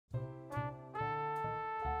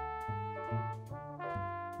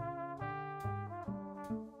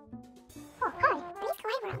Oh, hi. I need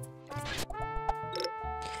Kawaii browns.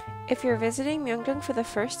 If you're visiting Myeongdong for the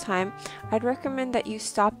first time, I'd recommend that you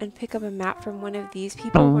stop and pick up a map from one of these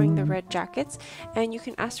people wearing the red jackets, and you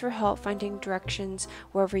can ask for help finding directions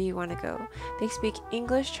wherever you want to go. They speak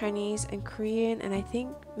English, Chinese, and Korean, and I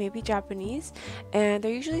think maybe Japanese, and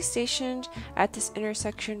they're usually stationed at this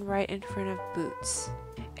intersection right in front of Boots.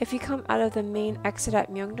 If you come out of the main exit at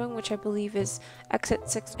Myeongdong, which I believe is exit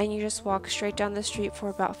 6, and you just walk straight down the street for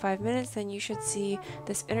about 5 minutes, then you should see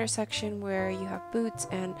this intersection where you have Boots,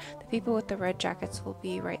 and the people with the red jackets will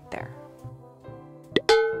be right there.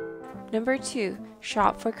 Number 2,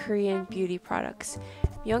 shop for Korean beauty products.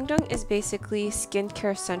 Myeongdong is basically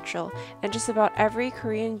skincare central, and just about every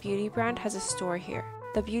Korean beauty brand has a store here.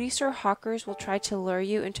 The beauty store hawkers will try to lure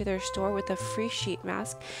you into their store with a free sheet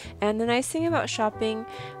mask, and the nice thing about shopping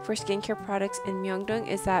for skincare products in Myeongdong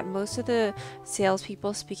is that most of the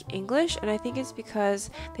salespeople speak English, and I think it's because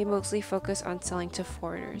they mostly focus on selling to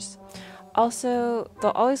foreigners. Also,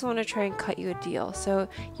 they'll always want to try and cut you a deal, so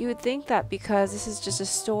you would think that because this is just a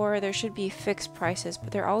store, there should be fixed prices,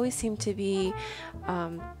 but there always seem to be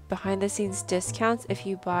behind the scenes discounts if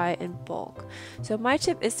you buy in bulk. So my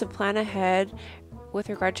tip is to plan ahead with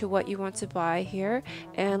regard to what you want to buy here,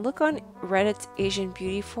 and look on Reddit's Asian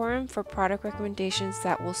Beauty Forum for product recommendations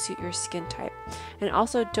that will suit your skin type. And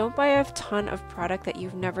also, don't buy a ton of product that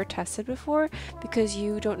you've never tested before because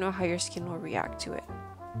you don't know how your skin will react to it.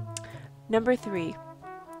 Number 3,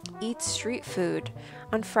 eat street food.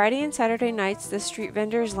 On Friday and Saturday nights, the street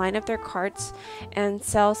vendors line up their carts and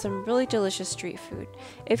sell some really delicious street food.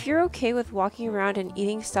 If you're okay with walking around and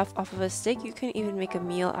eating stuff off of a stick, you can even make a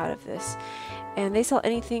meal out of this. And they sell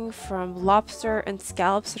anything from lobster and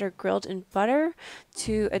scallops that are grilled in butter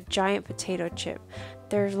to a giant potato chip.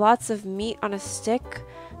 There's lots of meat on a stick,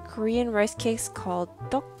 Korean rice cakes called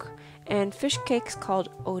tteok, and fish cakes called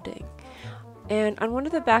odeng. And on one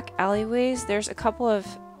of the back alleyways, there's a couple of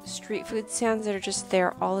street food stands that are just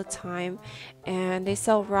there all the time, and they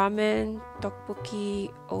sell ramen,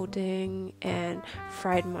 tteokbokki, odeng, and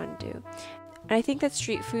fried mandu. And I think that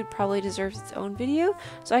street food probably deserves its own video,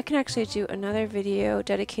 so I can actually do another video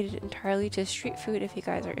dedicated entirely to street food if you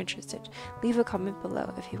guys are interested. Leave a comment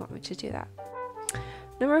below if you want me to do that.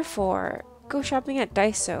 Number 4, go shopping at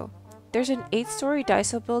Daiso. There's an 8-story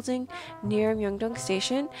Daiso building near Myeongdong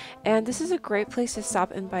Station, and this is a great place to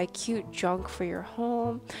stop and buy cute junk for your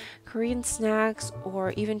home, Korean snacks,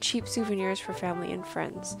 or even cheap souvenirs for family and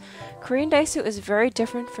friends. Korean Daiso is very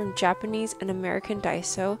different from Japanese and American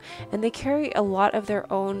Daiso, and they carry a lot of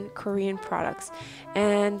their own Korean products,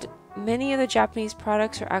 and many of the Japanese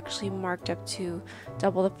products are actually marked up to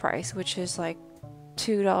double the price, which is like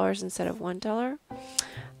 $2 instead of $1.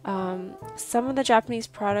 Some of the Japanese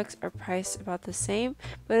products are priced about the same,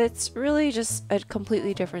 but it's really just a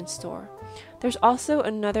completely different store. There's also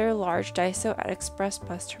another large Daiso at Express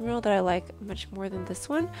Bus Terminal that I like much more than this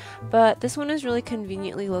one, but this one is really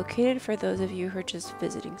conveniently located for those of you who are just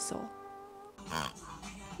visiting Seoul.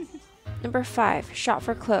 Number 5, shop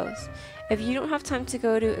for clothes. If you don't have time to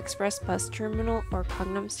go to Express Bus Terminal or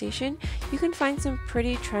Gangnam Station, you can find some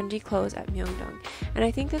pretty trendy clothes at Myeongdong. And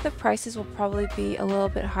I think that the prices will probably be a little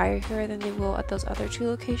bit higher here than they will at those other 2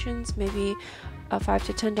 locations, maybe a $5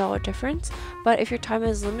 to $10 difference. But if your time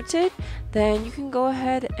is limited, then you can go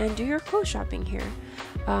ahead and do your clothes shopping here.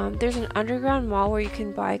 There's an underground mall where you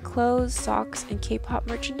can buy clothes, socks, and K-pop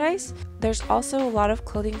merchandise. There's also a lot of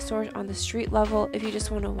clothing stores on the street level if you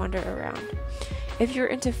just want to wander around. If you're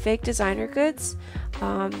into fake designer goods,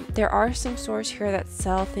 there are some stores here that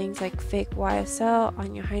sell things like fake YSL,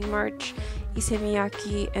 Anya Heinmarch, Issey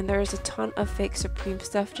Miyake, and there's a ton of fake Supreme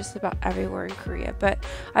stuff just about everywhere in Korea. But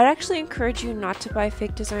I'd actually encourage you not to buy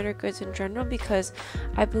fake designer goods in general, because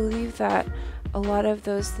I believe that a lot of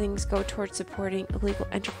those things go towards supporting illegal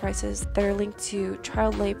enterprises that are linked to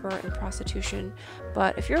child labor and prostitution.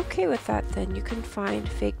 But if you're okay with that, then you can find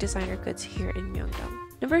fake designer goods here in Myeongdong.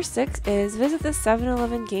 Number 6 is visit the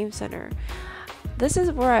 7-Eleven Game Center. This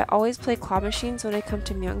is where I always play claw machines when I come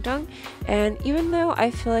to Myeongdong, and even though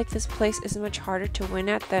I feel like this place is much harder to win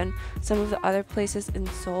at than some of the other places in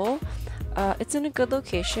Seoul, it's in a good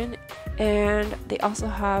location, and they also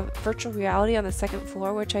have virtual reality on the 2nd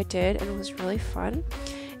floor, which I did and it was really fun.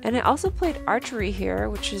 And I also played archery here,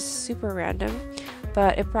 which is super random,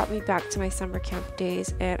 but it brought me back to my summer camp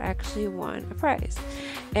days, and I actually won a prize.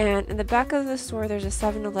 And in the back of the store, there's a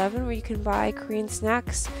 7-Eleven where you can buy Korean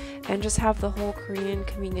snacks and just have the whole Korean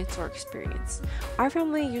convenience store experience. Our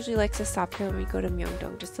family usually likes to stop here when we go to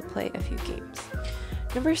Myeongdong just to play a few games.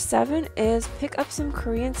 Number 7 is pick up some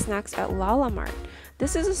Korean snacks at Lala Mart.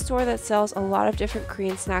 This is a store that sells a lot of different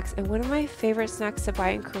Korean snacks, and one of my favorite snacks to buy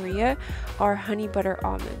in Korea are honey butter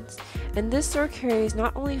almonds. And this store carries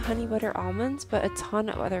not only honey butter almonds, but a ton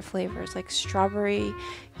of other flavors like strawberry,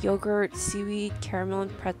 yogurt, seaweed, caramel,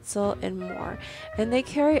 and pretzel, and more. And they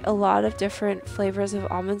carry a lot of different flavors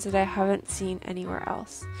of almonds that I haven't seen anywhere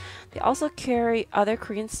else. They also carry other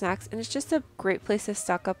Korean snacks, and it's just a great place to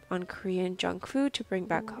stock up on Korean junk food to bring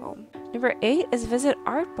back home. Number 8 is visit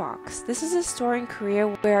Artbox. This is a store in Korea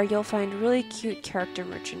where you'll find really cute character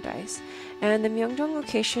merchandise. And the Myeongdong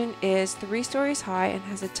location is 3 stories high and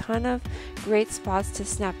has a ton of great spots to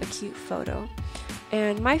snap a cute photo.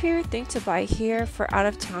 And my favorite thing to buy here for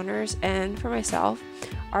out-of-towners and for myself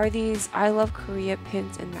are these I Love Korea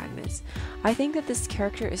pins and magnets. I think that this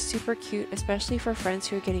character is super cute, especially for friends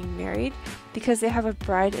who are getting married, because they have a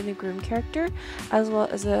bride and a groom character, as well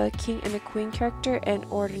as a king and a queen character and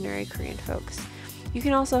ordinary Korean folks. You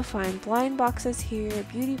can also find blind boxes here,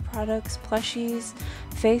 beauty products, plushies,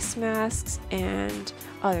 face masks, and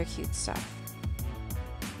other cute stuff.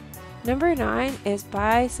 Number 9 is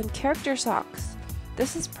buy some character socks.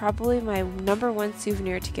 This is probably my number 1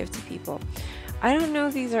 souvenir to give to people. I don't know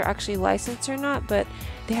if these are actually licensed or not, but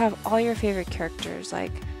they have all your favorite characters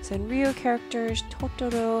like Sanrio characters,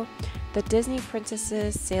 Totoro, the Disney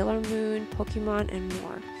princesses, Sailor Moon, Pokemon, and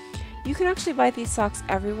more. You can actually buy these socks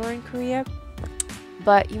everywhere in Korea,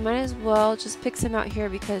 but you might as well just pick some out here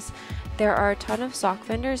because there are a ton of sock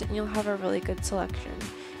vendors and you'll have a really good selection.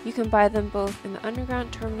 You can buy them both in the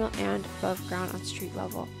underground terminal and above ground on street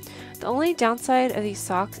level. The only downside of these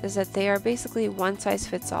socks is that they are basically one size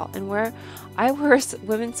fits all, and where I wear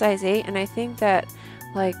women's size 8, and I think that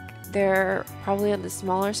like they're probably on the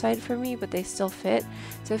smaller side for me, but they still fit.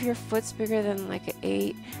 So if your foot's bigger than like an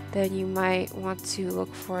 8, then you might want to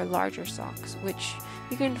look for larger socks, which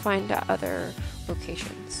you can find at other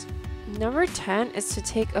locations. Number 10 is to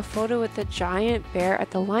take a photo with the giant bear at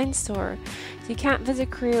the Line store. So you can't visit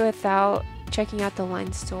Korea without checking out the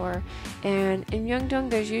Line store, and in Myeongdong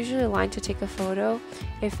there's usually a line to take a photo,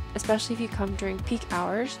 especially if you come during peak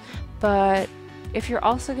hours. But if you're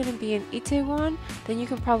also going to be in Itaewon, then you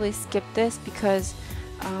can probably skip this because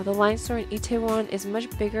the Line store in Itaewon is much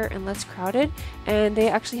bigger and less crowded, and they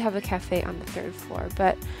actually have a cafe on the 3rd floor.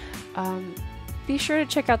 But be sure to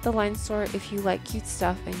check out the Line store if you like cute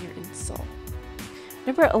stuff and you're in Seoul.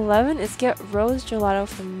 Number 11 is get rose gelato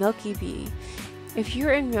from Milky Bee. If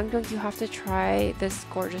you're in Myeongdong, you have to try this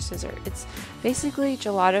gorgeous dessert. It's basically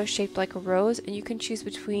gelato shaped like a rose, and you can choose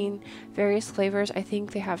between various flavors. I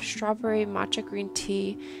think they have strawberry, matcha green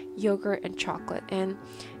tea, yogurt, and chocolate. And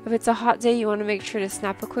if it's a hot day, you want to make sure to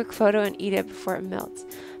snap a quick photo and eat it before it melts.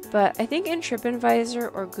 But I think in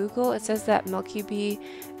TripAdvisor or Google, it says that Milky Bee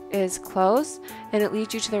is closed and it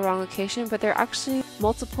leads you to the wrong location, but there are actually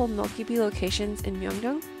multiple Milky Bee locations in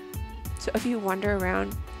Myeongdong. So if you wander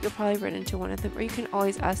around, you'll probably run into one of them, or you can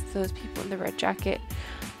always ask those people in the red jacket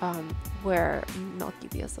where Milky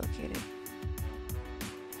Bee is located.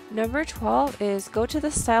 Number 12 is go to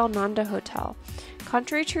the Style Nanda Hotel.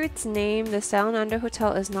 Contrary to its name, the Style Nanda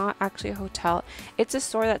Hotel is not actually a hotel. It's a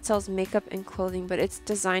store that sells makeup and clothing, but it's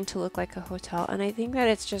designed to look like a hotel, and I think that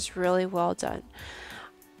it's just really well done.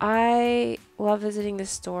 I love visiting this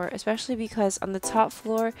store, especially because on the top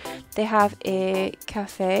floor they have a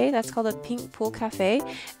cafe that's called a Pink Pool Cafe,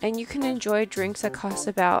 and you can enjoy drinks that cost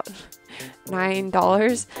about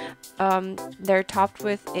 $9. They're topped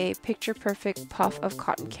with a picture-perfect puff of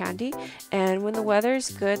cotton candy, and when the weather is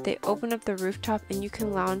good, they open up the rooftop and you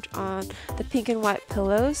can lounge on the pink and white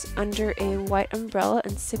pillows under a white umbrella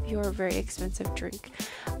and sip your very expensive drink.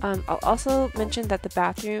 I'll also mention that the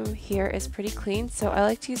bathroom here is pretty clean, so I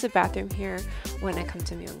like to use the bathroom here when I come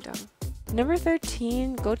to Myeongdong. Number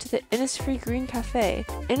 13, go to the Innisfree Green Cafe.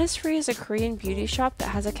 Innisfree is a Korean beauty shop that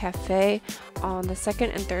has a cafe on the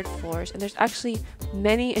 2nd and 3rd floors, and there's actually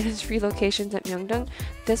many Innisfree locations at Myeongdong.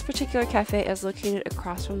 This particular cafe is located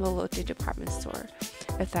across from the Lotte department store,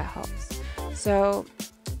 if that helps. So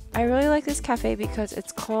I really like this cafe because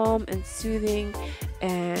it's calm and soothing,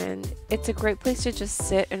 and it's a great place to just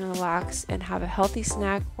sit and relax and have a healthy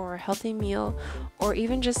snack or a healthy meal, or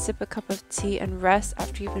even just sip a cup of tea and rest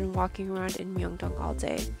after you've been walking around in Myeongdong all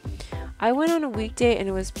day. I went on a weekday and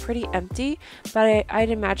it was pretty empty, but I'd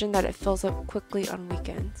imagine that it fills up quickly on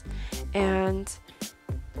weekends. And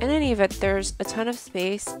in any event, there's a ton of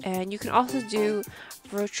space, and you can also do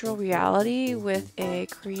virtual reality with a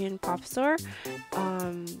Korean pop star.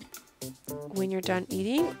 when you're done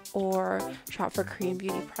eating, or shop for Korean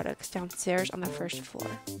beauty products downstairs on the first floor.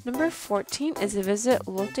 Number 14 is to visit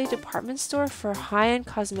Lotte department store for high-end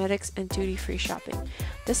cosmetics and duty-free shopping.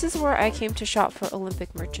 This is where I came to shop for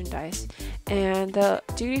Olympic merchandise, and the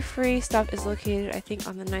duty-free stuff is located, I think,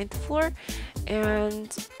 on the 9th floor,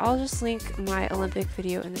 and I'll just link my Olympic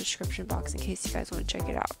video in the description box in case you guys want to check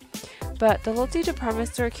it out. But the Lotte department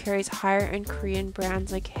store carries higher-end Korean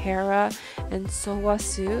brands like Hera and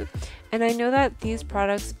Sowasu, and I know that these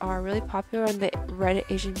products are really popular on the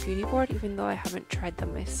Reddit Asian Beauty board, even though I haven't tried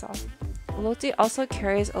them myself. Lotte also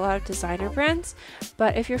carries a lot of designer brands,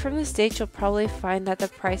 but if you're from the States, you'll probably find that the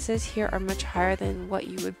prices here are much higher than what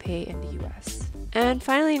you would pay in the US. And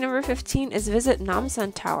finally, number 15 is visit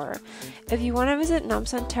Namsan Tower. If you want to visit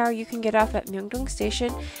Namsan Tower, you can get off at Myeongdong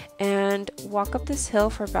Station and walk up this hill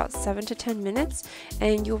for about 7 to 10 minutes,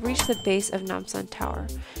 and you'll reach the base of Namsan Tower.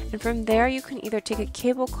 And from there, you can either take a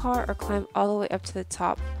cable car or climb all the way up to the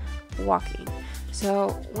top walking.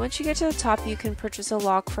 So once you get to the top, you can purchase a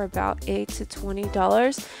lock for about $8 to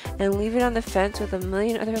 $20 and leave it on the fence with a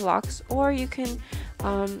million other locks, or you can,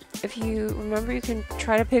 if you remember, you can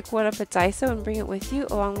try to pick one up at Daiso and bring it with you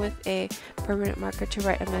along with a permanent marker to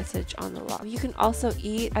write a message on the lock. You can also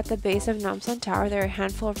eat at the base of Namsan Tower. There are a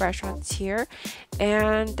handful of restaurants here,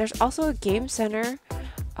 and there's also a game center,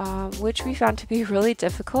 which we found to be really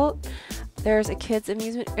difficult. There's a kids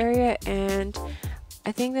amusement area, and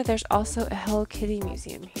I think that there's also a Hello Kitty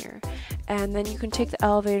museum here, and then you can take the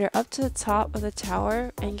elevator up to the top of the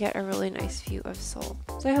tower and get a really nice view of Seoul.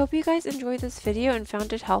 So I hope you guys enjoyed this video and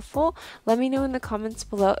found it helpful. Let me know in the comments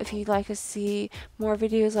below if you'd like to see more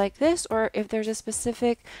videos like this, or if there's a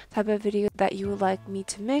specific type of video that you would like me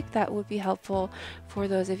to make that would be helpful for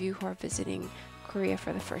those of you who are visiting Korea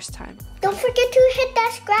for the first time. Don't forget to hit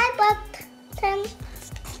that subscribe button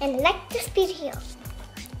and like this video.